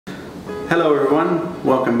Hello everyone,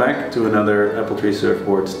 welcome back to another Appletree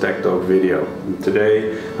Surfboards Tech Talk video. And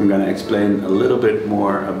today I'm going to explain a little bit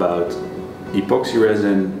more about epoxy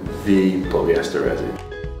resin v polyester resin.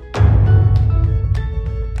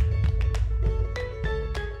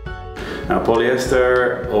 Now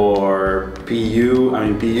polyester or PU,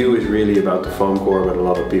 PU is really about the foam core, but a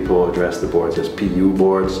lot of people address the boards as PU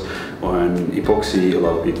boards. On epoxy, a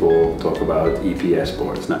lot of people talk about EPS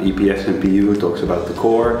boards. Now EPS and PU talks about the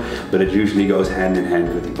core, but it usually goes hand in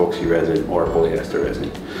hand with epoxy resin or polyester resin.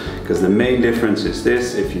 Because the main difference is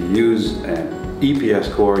this: if you use an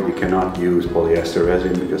EPS core, you cannot use polyester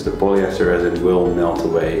resin because the polyester resin will melt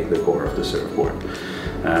away the core of the surfboard.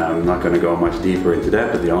 I'm not going to go much deeper into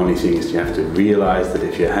that, but the only thing is you have to realize that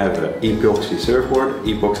if you have an epoxy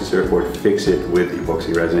surfboard, fix it with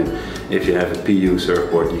epoxy resin. If you have a PU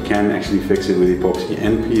surfboard, you can actually fix it with epoxy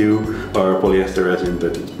and PU or polyester resin,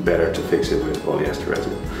 but better to fix it with polyester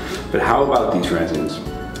resin. But how about these resins?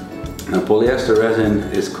 Now polyester resin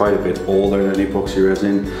is quite a bit older than epoxy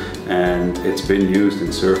resin, and it's been used in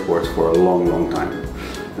surfboards for a long time.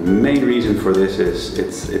 The main reason for this is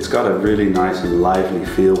it's got a really nice and lively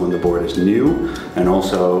feel when the board is new, and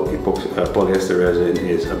also polyester resin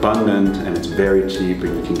is abundant and it's very cheap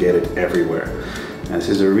and you can get it everywhere. And this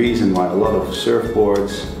is a reason why a lot of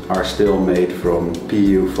surfboards are still made from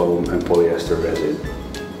PU foam and polyester resin.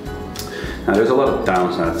 Now there's a lot of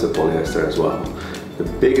downsides to polyester as well. The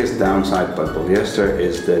biggest downside by polyester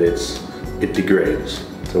is that it degrades.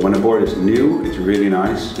 So when a board is new, it's really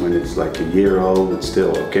nice. When it's like a year old, it's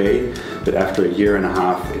still okay. But after a year and a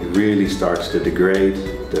half, it really starts to degrade.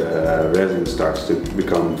 The resin starts to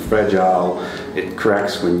become fragile. It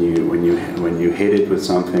cracks when you hit it with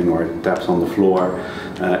something or it taps on the floor.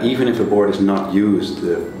 Even if a board is not used,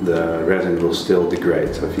 the resin will still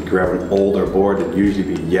degrade. So if you grab an older board, it'd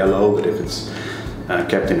usually be yellow, but if it's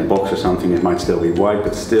kept in a box or something, it might still be white,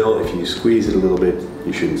 but still, if you squeeze it a little bit,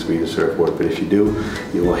 you shouldn't squeeze a surfboard, but if you do,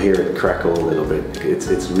 you will hear it crackle a little bit.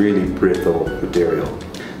 It's really brittle material.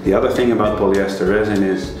 The other thing about polyester resin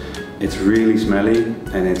is it's really smelly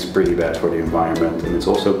and it's pretty bad for the environment, and it's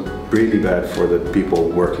also really bad for the people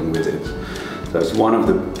working with it. So it's one of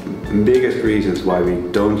the biggest reasons why we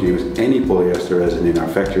don't use any polyester resin in our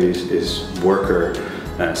factories is worker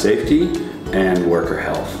safety and worker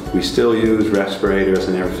health. We still use respirators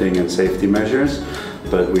and everything and safety measures,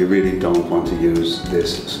 but we really don't want to use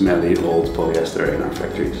this smelly old polyester in our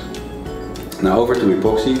factories. Now over to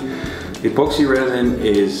epoxy. Epoxy resin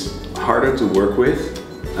is harder to work with,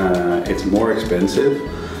 it's more expensive,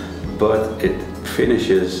 but it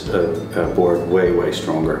finishes a board way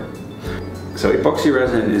stronger. So epoxy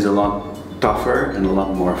resin is a lot tougher and a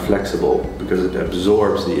lot more flexible because it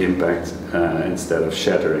absorbs the impact instead of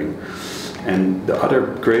shattering. And the other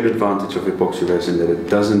great advantage of epoxy resin is that it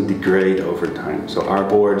doesn't degrade over time. So our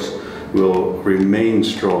boards will remain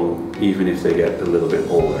strong even if they get a little bit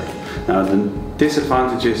older. Now the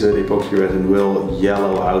disadvantage is that epoxy resin will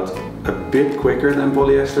yellow out a bit quicker than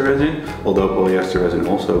polyester resin, although polyester resin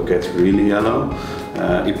also gets really yellow.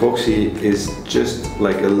 Epoxy is just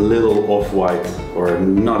like a little off-white or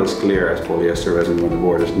not as clear as polyester resin when the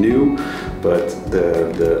board is new, but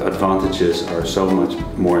the advantages are so much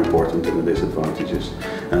more important than the disadvantages.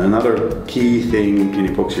 And another key thing in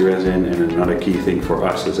epoxy resin, and another key thing for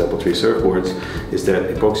us as Appletree Surfboards, is that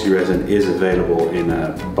epoxy resin is available in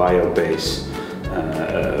a bio-based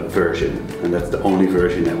version, and that's the only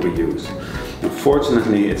version that we use.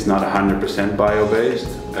 Unfortunately, it's not 100% bio-based.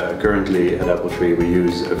 Currently at Appletree we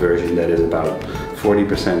use a version that is about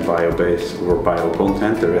 40% bio-based or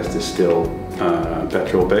bio-content. The rest is still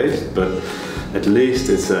petrol-based, but at least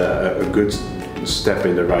it's a good step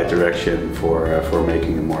in the right direction for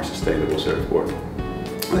making a more sustainable surfboard.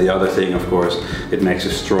 The other thing, of course, it makes a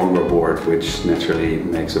stronger board, which naturally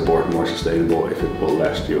makes a board more sustainable if it will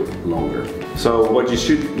last you longer. So what you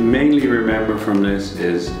should mainly remember from this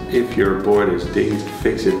is if your board is dinged,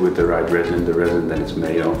 fix it with the right resin, the resin that it's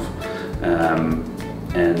made of.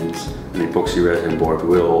 And an epoxy resin board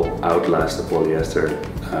will outlast the polyester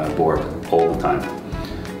board all the time.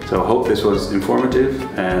 So I hope this was informative,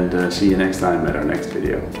 and see you next time at our next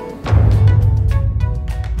video.